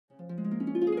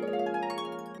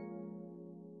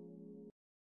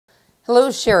Hello,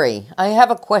 Sherry. I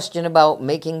have a question about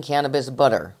making cannabis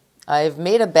butter. I've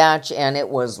made a batch and it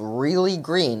was really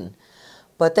green.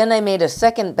 But then I made a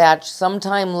second batch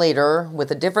sometime later with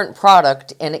a different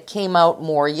product and it came out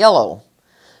more yellow.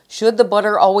 Should the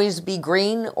butter always be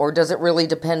green or does it really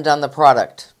depend on the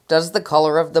product? Does the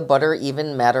color of the butter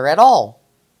even matter at all?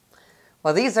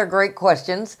 Well, these are great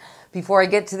questions. Before I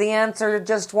get to the answer,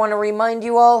 just want to remind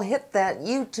you all, hit that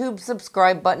YouTube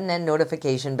subscribe button and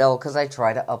notification bell because I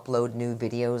try to upload new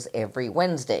videos every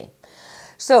Wednesday.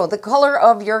 So, the color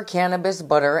of your cannabis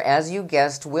butter, as you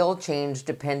guessed, will change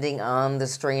depending on the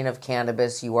strain of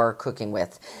cannabis you are cooking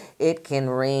with. It can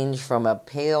range from a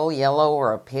pale yellow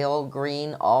or a pale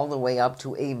green all the way up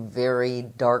to a very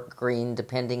dark green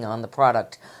depending on the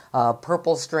product.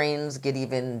 Purple strains get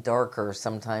even darker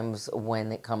sometimes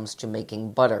when it comes to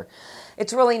making butter.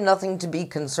 It's really nothing to be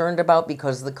concerned about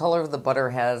because the color of the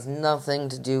butter has nothing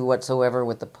to do whatsoever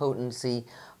with the potency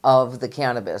of the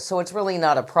cannabis. So it's really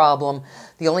not a problem.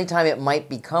 The only time it might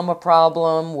become a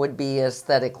problem would be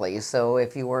aesthetically. So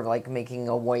if you were like making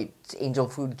a white angel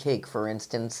food cake, for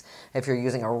instance, if you're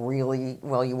using a really,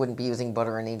 well, you wouldn't be using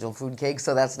butter in angel food cake,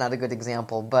 so that's not a good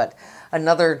example. But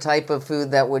another type of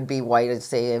food that would be white is,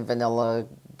 say, a vanilla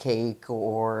cake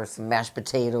or some mashed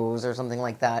potatoes or something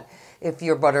like that. If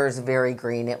your butter is very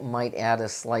green, it might add a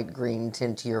slight green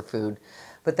tint to your food.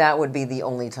 But that would be the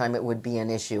only time it would be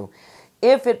an issue.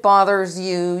 If it bothers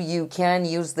you, you can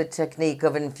use the technique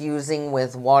of infusing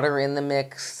with water in the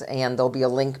mix, and there'll be a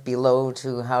link below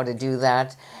to how to do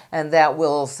that, and that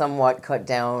will somewhat cut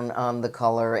down on the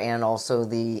color and also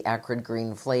the acrid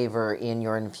green flavor in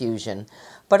your infusion,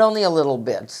 but only a little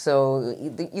bit. So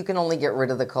you can only get rid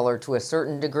of the color to a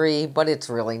certain degree, but it's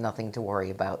really nothing to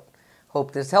worry about.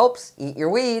 Hope this helps. Eat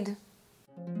your weed.